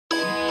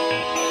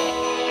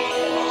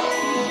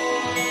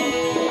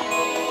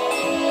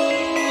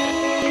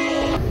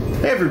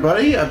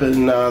everybody, I've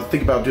been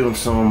thinking about doing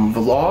some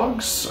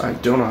vlogs. I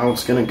don't know how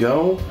it's gonna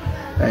go,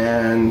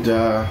 and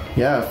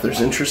yeah, if there's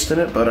interest in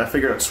it, but I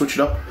figured I'd switch it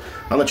up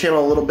on the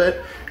channel a little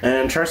bit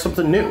and try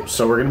something new.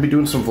 So we're gonna be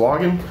doing some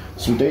vlogging,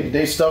 some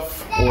day-to-day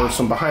stuff, or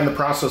some behind the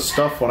process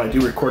stuff when I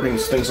do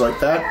recordings, things like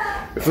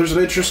that. If there's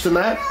an interest in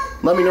that,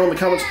 let me know in the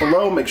comments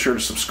below. Make sure to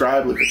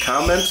subscribe, leave a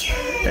comment,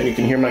 and you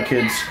can hear my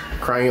kids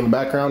crying in the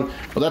background.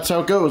 But that's how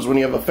it goes when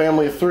you have a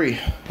family of 3.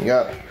 You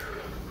got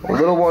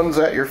little ones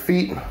at your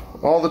feet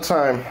all the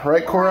time,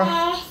 right,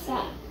 Cora?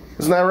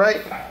 Isn't that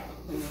right?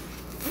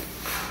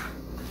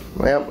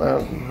 Yep,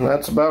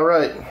 that's about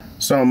right.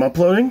 So I'm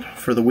uploading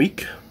for the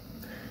week,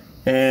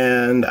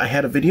 and I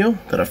had a video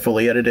that I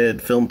fully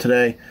edited, filmed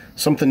today.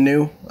 Something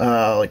new,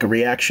 like a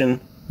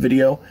reaction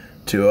video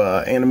to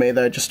anime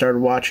that I just started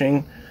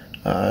watching.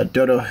 What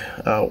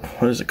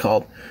is it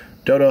called?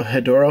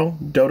 Dodohedoro.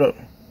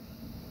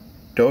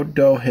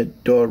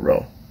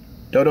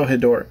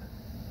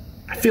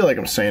 I feel like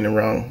I'm saying it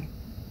wrong.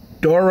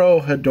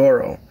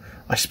 Dorohedoro.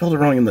 I spelled it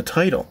wrong in the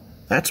title.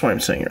 That's why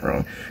I'm saying it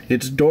wrong.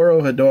 It's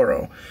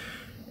Dorohedoro.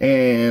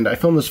 And I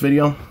filmed this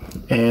video,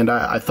 and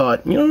I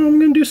thought, you know, I'm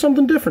going to do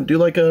something different. Do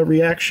like a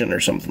reaction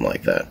or something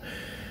like that.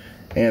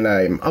 And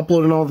I'm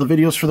uploading all the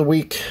videos for the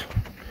week.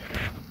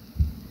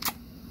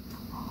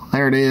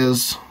 There it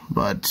is.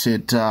 But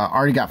it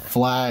already got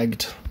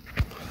flagged.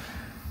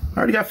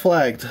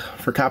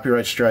 For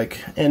copyright strike.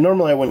 And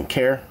normally I wouldn't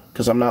care,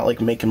 because I'm not like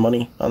making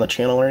money on the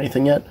channel or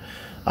anything yet.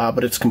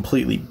 But it's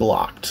completely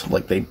blocked.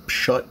 Like, they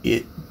shut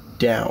it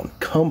down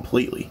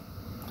completely.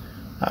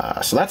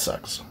 So that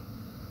sucks.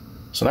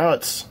 So now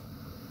it's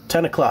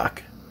 10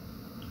 o'clock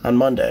on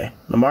Monday,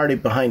 and I'm already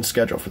behind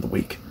schedule for the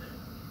week.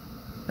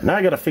 And now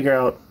I gotta figure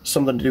out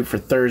something to do for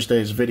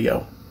Thursday's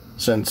video,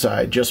 since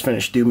I just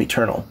finished Doom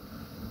Eternal.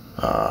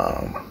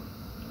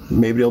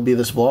 Maybe it'll be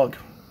this vlog.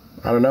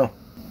 I don't know.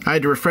 I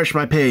had to refresh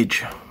my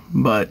page,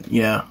 but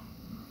yeah,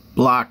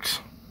 blocked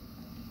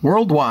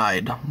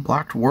worldwide.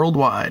 Blocked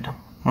worldwide.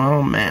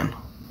 Oh man.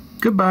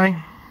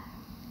 Goodbye.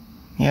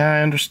 Yeah,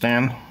 I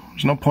understand.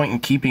 There's no point in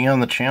keeping it on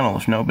the channel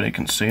if nobody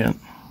can see it.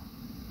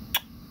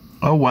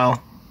 Oh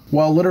well.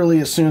 Well,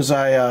 literally as soon as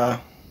I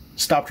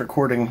stopped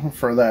recording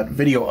for that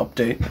video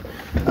update,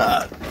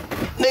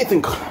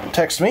 Nathan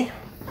texted me.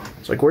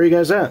 It's like, where are you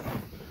guys at?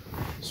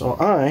 So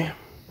I'm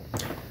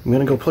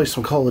gonna go play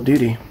some Call of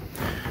Duty,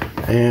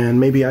 and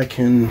maybe I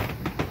can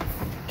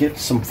get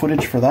some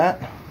footage for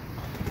that.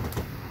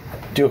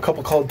 Do a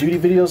couple Call of Duty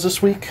videos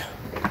this week.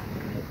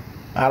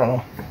 I don't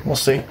know. We'll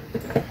see.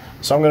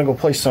 So I'm gonna go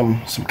play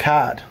some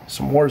COD,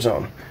 some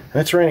Warzone,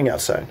 and it's raining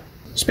outside.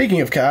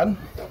 Speaking of COD,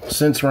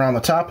 since we're on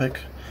the topic,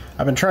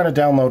 I've been trying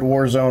to download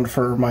Warzone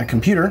for my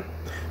computer,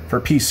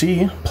 for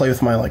PC, play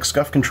with my like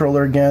SCUF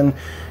controller again,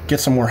 get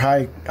some more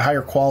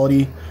higher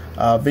quality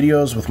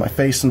videos with my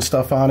face and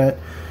stuff on it.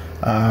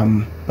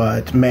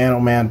 But man, oh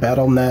man,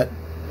 Battle.net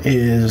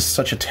is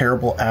such a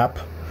terrible app.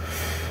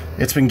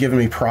 It's been giving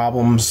me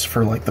problems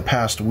for like the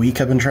past week.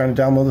 I've been trying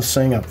to download this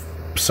thing. I've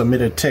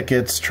submitted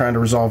tickets, trying to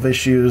resolve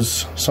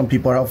issues. Some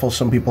people are helpful,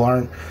 some people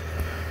aren't.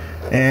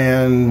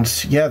 And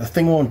yeah, the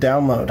thing won't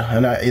download.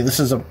 And this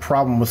is a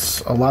problem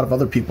with a lot of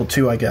other people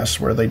too, I guess,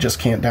 where they just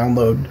can't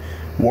download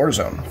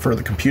Warzone for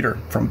the computer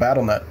from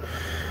Battle.net.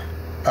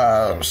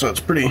 So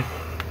it's pretty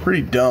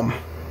dumb.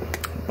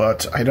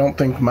 But I don't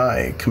think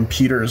my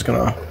computer is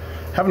gonna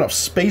have enough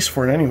space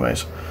for it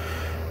anyways.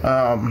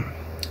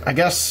 I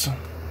guess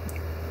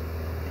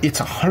it's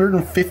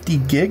 150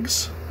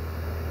 gigs,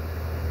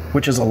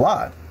 which is a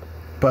lot,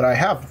 but I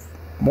have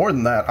more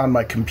than that on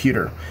my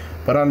computer.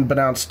 But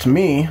unbeknownst to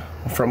me,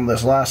 from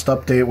this last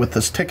update with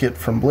this ticket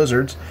from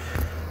Blizzard's,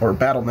 or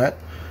Battle.net,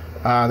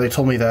 they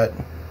told me that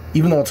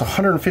even though it's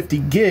 150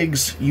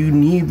 gigs, you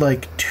need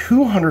like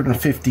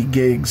 250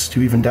 gigs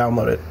to even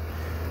download it.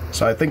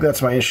 So I think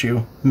that's my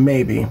issue,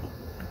 maybe.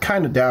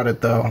 Kind of doubt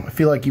it though. I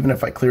feel like even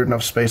if I cleared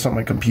enough space on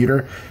my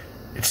computer,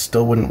 it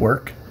still wouldn't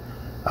work.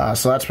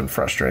 So that's been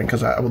frustrating,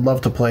 because I would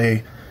love to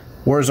play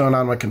Warzone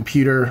on my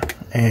computer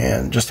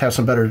and just have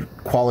some better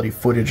quality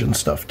footage and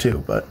stuff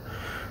too, but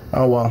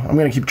oh well, I'm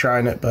gonna keep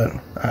trying it, but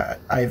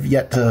I've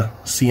yet to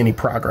see any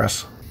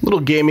progress. Little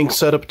gaming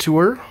setup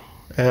tour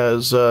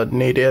as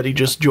Nay Daddy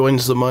just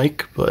joins the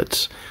mic,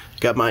 but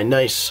got my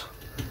nice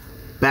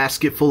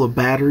basket full of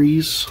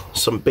batteries,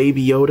 some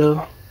Baby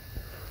Yoda,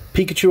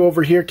 Pikachu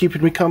over here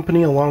keeping me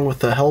company along with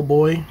the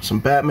Hellboy, some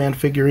Batman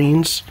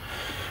figurines,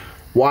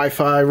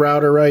 Wi-Fi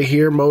router right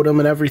here, modem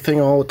and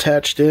everything all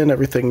attached in,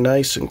 everything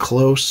nice and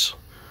close,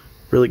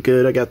 really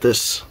good. I got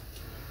this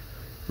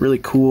really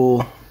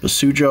cool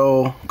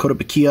Basujo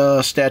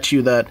Kotobukiya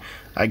statue that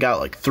I got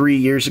like 3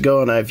 years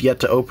ago, and I've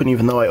yet to open,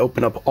 even though I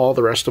open up all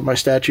the rest of my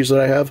statues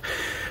that I have.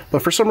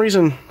 But for some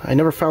reason, I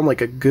never found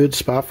like a good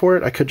spot for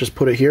it. I could just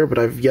put it here, but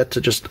I've yet to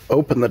just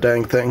open the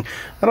dang thing.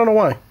 I don't know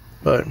why,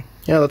 but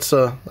yeah, that's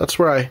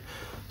where I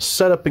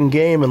set up in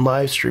game and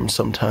live stream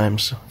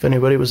sometimes, if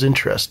anybody was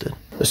interested.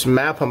 This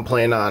map I'm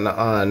playing on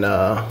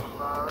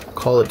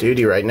Call of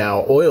Duty right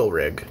now, Oil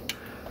Rig,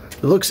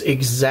 it looks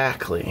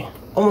exactly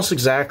almost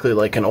exactly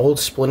like an old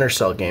Splinter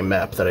Cell game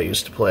map that I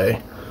used to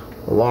play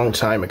a long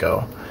time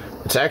ago.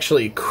 It's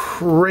actually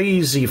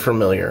crazy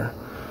familiar.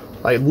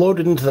 I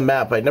loaded into the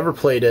map, I'd never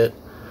played it.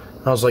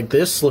 I was like,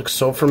 this looks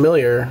so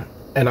familiar,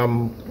 and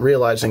I'm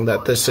realizing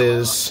that this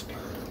is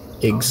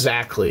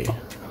exactly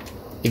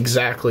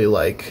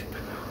like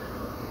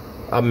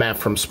a map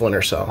from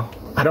Splinter Cell.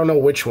 I don't know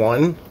which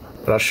one,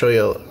 but I'll show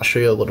you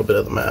a little bit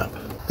of the map.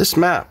 This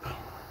map,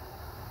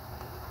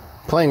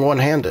 playing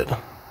one-handed.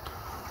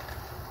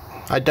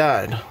 I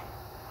died,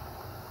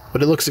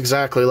 but it looks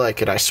exactly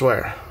like it, I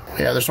swear.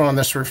 Yeah, there's one on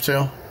this roof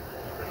too.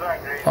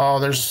 Oh,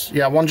 there's,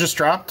 yeah, one just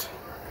dropped.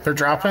 They're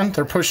dropping,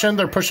 they're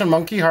pushing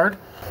Monkey hard.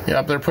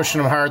 Yep, they're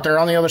pushing him hard. They're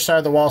on the other side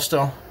of the wall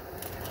still.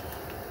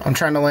 I'm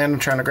trying to land, I'm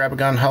trying to grab a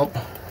gun, help.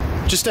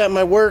 Just at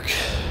my work,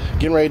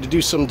 getting ready to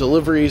do some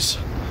deliveries.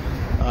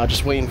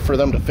 Just waiting for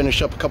them to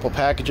finish up a couple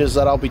packages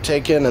that I'll be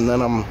taking, and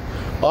then I'm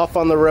off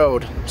on the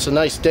road. It's a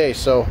nice day,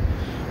 so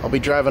I'll be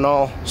driving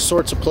all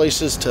sorts of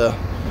places to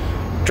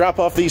drop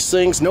off these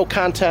things. No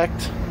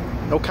contact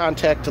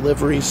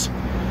deliveries.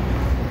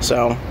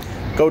 So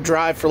go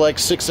drive for like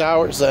 6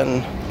 hours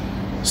and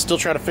still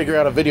try to figure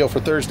out a video for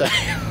Thursday.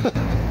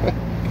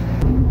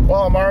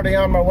 Well, I'm already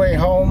on my way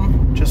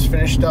home. Just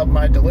finished up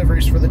my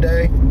deliveries for the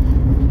day.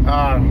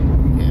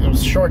 It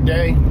was a short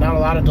day, not a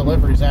lot of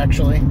deliveries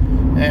actually.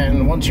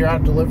 And once you're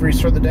out of deliveries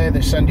for the day,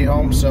 they send you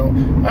home. So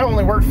I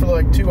only worked for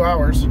like 2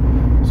 hours.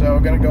 So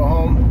I'm gonna go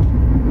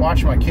home,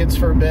 watch my kids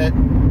for a bit,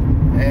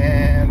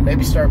 and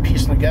maybe start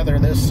piecing together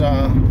this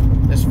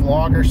this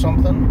vlog or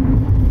something,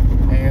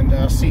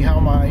 and see how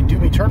my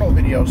Doom Eternal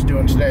video is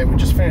doing today. We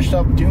just finished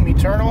up Doom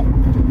Eternal.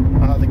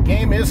 The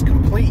game is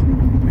complete.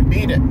 We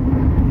beat it.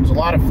 It was a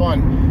lot of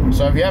fun.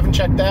 So if you haven't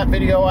checked that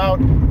video out,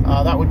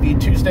 that would be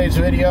Tuesday's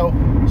video.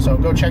 So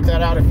go check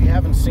that out if you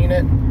haven't seen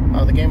it.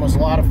 The game was a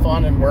lot of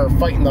fun, and we're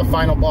fighting the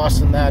final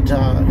boss in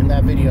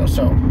that video.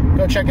 So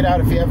go check it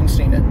out if you haven't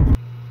seen it.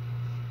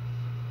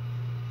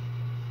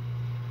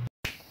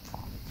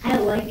 I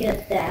like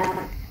it,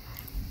 Dad.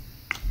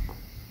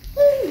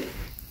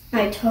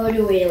 I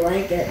totally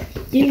like it.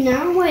 You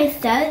know what I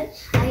said?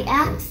 I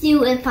asked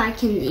you if I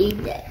can eat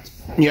it.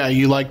 Yeah,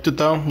 you liked it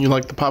though? You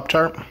liked the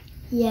Pop-Tart?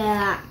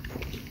 Yeah.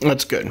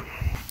 That's good.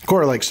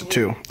 Cora likes it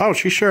too. Oh,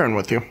 she's sharing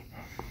with you.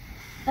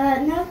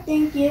 No,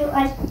 thank you.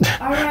 I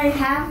already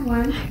have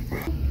one.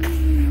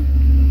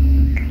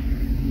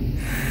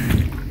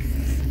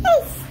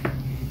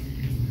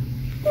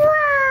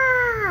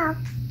 Wow!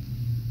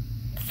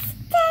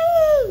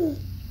 Stay!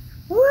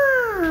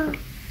 Wow!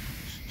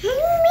 And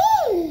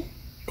me!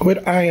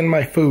 Quit eyeing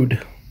my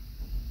food.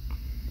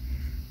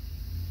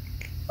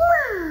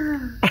 Wow!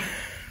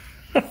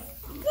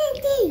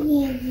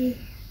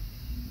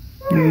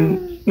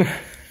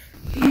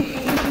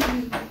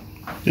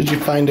 Did you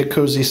find a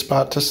cozy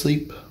spot to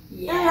sleep?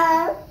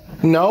 Yeah.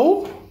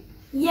 No?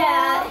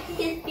 Yeah,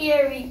 it's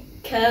very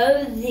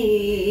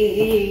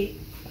cozy.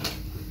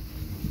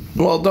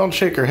 Well, don't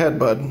shake her head,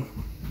 bud.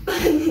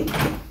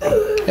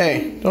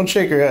 Hey, don't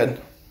shake her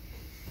head.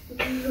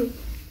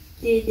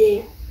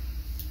 It's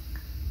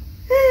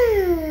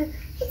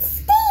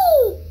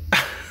Steve.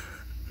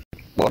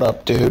 What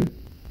up, dude?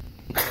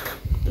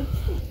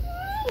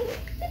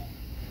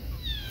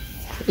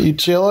 You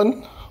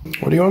chilling?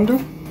 What do you want to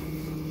do?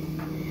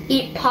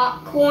 Eat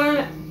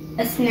popcorn,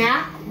 a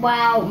snack,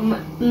 while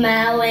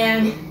Mel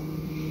and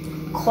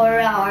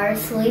Cora are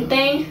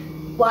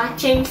sleeping,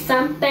 watching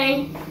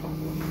something.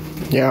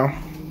 Yeah.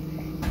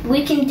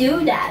 We can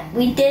do that.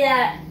 We did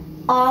that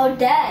all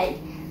day.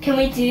 Can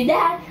we do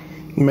that?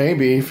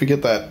 Maybe, if you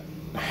get that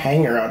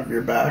hanger out of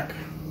your back.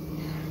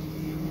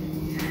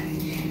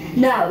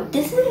 No,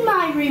 this is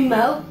my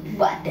remote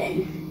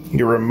weapon.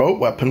 Your remote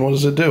weapon, what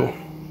does it do?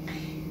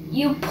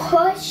 You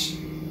push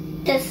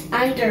this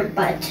under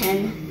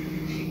button,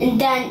 and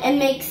then it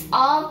makes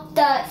all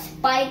the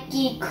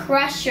spiky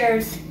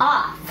crushers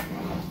off.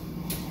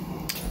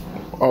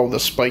 Oh, the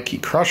spiky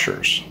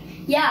crushers.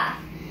 Yeah.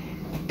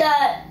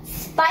 The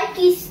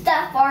spiky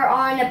stuff are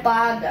on the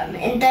bottom,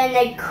 and then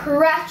they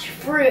crush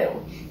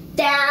through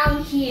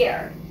down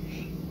here.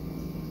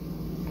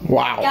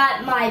 Wow.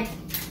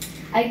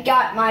 I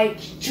got my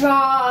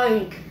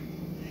strong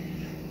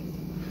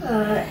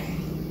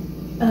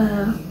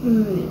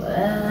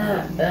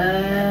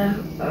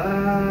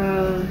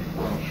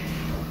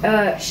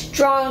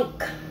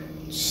strong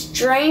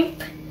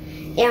strength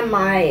and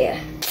my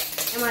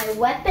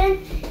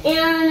weapon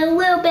and a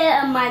little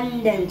bit of my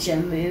ninja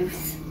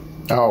moves.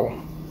 Oh,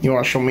 you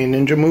want to show me a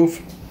ninja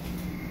move?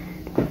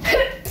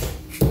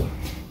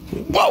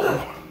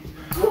 Whoa!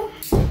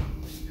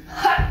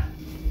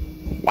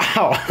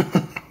 Wow.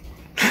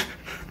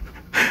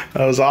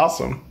 That was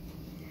awesome.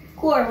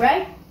 Cool,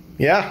 right?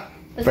 Yeah.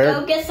 Let's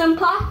go get some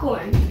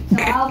popcorn. So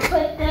I'll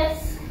put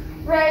this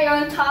right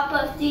on top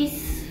of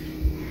these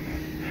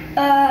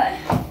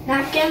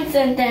napkins,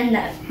 and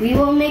then we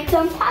will make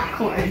some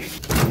popcorn.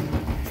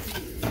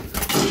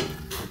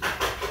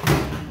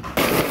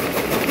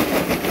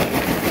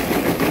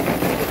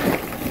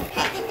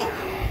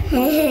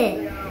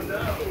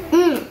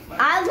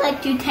 I like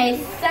like to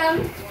taste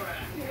some?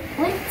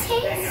 Let's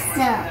taste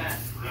some.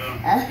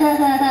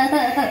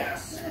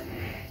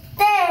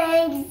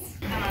 Thanks.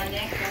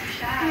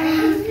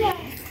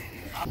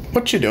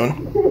 What you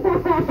doing?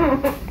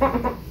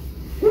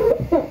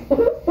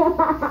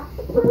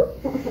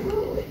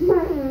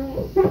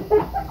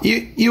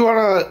 You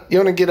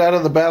wanna get out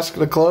of the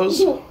basket of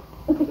clothes?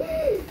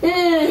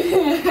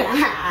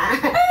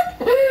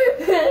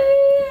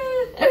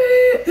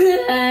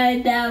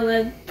 That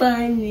was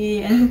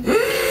funny.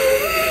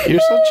 You're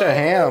such a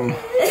ham.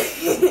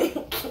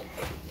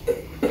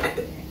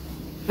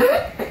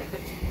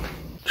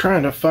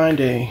 Trying to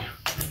find a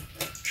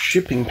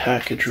shipping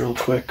package real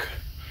quick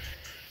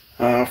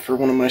for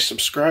one of my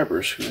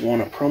subscribers who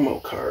won a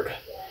promo card.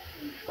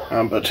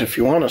 But if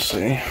you want to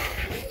see,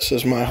 this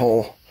is my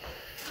whole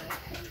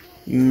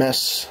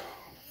mess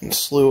and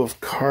slew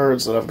of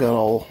cards that I've got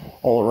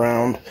all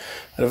around.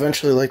 I'd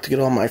eventually like to get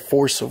all my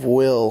Force of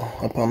Will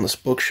up on this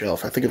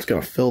bookshelf. I think it's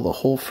going to fill the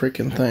whole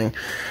freaking thing.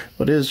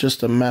 But it is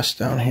just a mess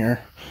down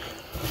here.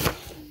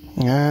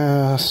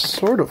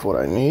 Sort of what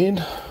I need.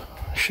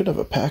 I should have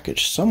a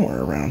package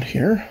somewhere around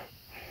here.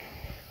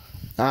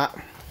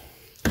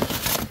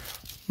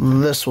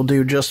 This will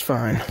do just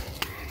fine.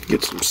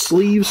 Get some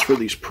sleeves for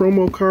these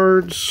promo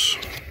cards.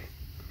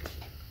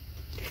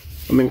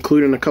 I'm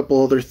including a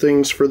couple other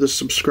things for this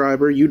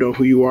subscriber. You know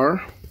who you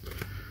are.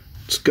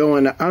 It's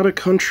going out of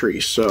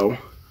country, so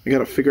I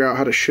gotta figure out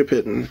how to ship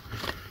it and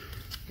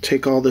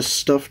take all this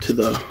stuff to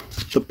the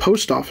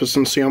post office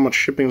and see how much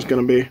shipping is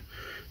gonna be.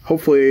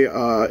 Hopefully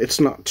it's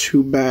not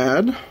too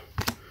bad,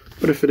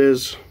 but if it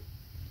is,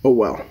 oh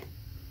well.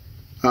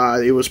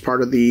 It was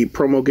part of the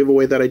promo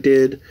giveaway that I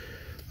did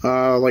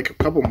like a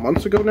couple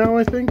months ago now,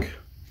 I think.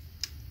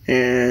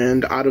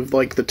 And out of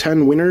like the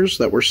 10 winners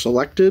that were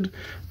selected,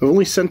 I've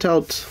only sent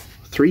out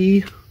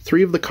three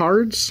of the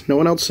cards. No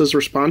one else has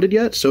responded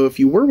yet. So if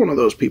you were one of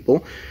those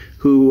people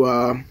who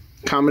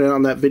commented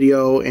on that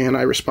video and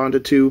I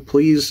responded to,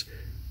 please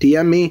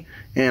DM me,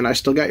 and I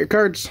still got your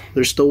cards.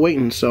 They're still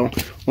waiting. So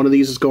one of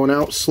these is going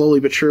out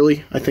slowly but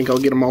surely. I think I'll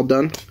get them all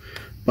done.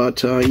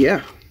 But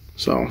yeah,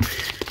 so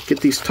get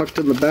these tucked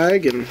in the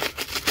bag and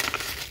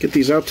get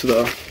these out to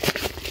the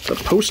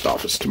post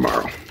office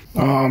tomorrow.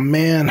 Oh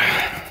man,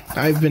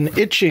 I've been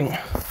itching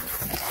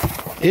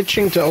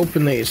to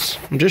open these.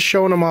 I'm just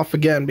showing them off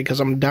again because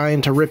I'm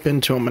dying to rip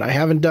into them, and I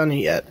haven't done it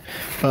yet.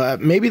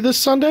 Maybe this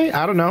Sunday?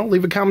 I don't know.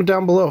 Leave a comment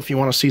down below if you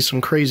want to see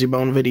some Crazy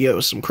Bone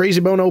videos, some Crazy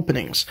Bone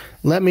openings.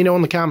 Let me know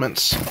in the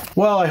comments.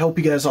 Well, I hope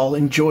you guys all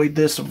enjoyed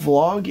this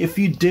vlog. If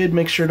you did,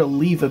 make sure to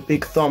leave a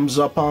big thumbs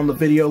up on the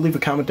video. Leave a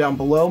comment down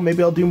below.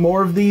 Maybe I'll do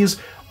more of these.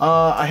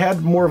 I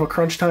had more of a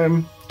crunch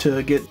time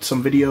to get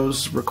some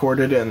videos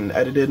recorded and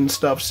edited and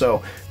stuff,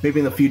 so maybe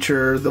in the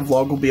future the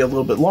vlog will be a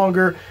little bit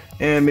longer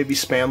and maybe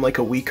span like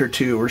a week or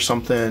two or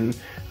something,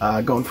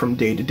 going from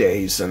day to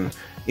days and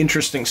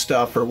interesting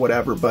stuff or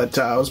whatever. But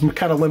I was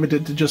kind of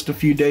limited to just a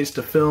few days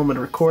to film and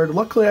record.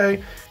 Luckily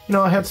I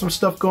had some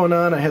stuff going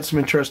on. I had some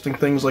interesting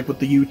things like with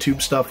the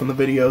YouTube stuff and the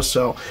videos.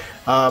 So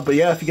but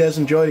yeah, if you guys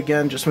enjoyed,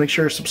 again, just make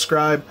sure to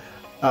subscribe.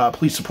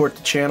 Please support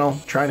the channel.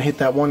 Trying to hit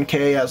that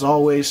 1K as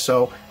always,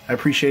 so I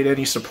appreciate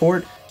any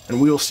support. And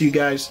we will see you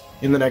guys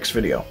in the next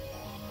video.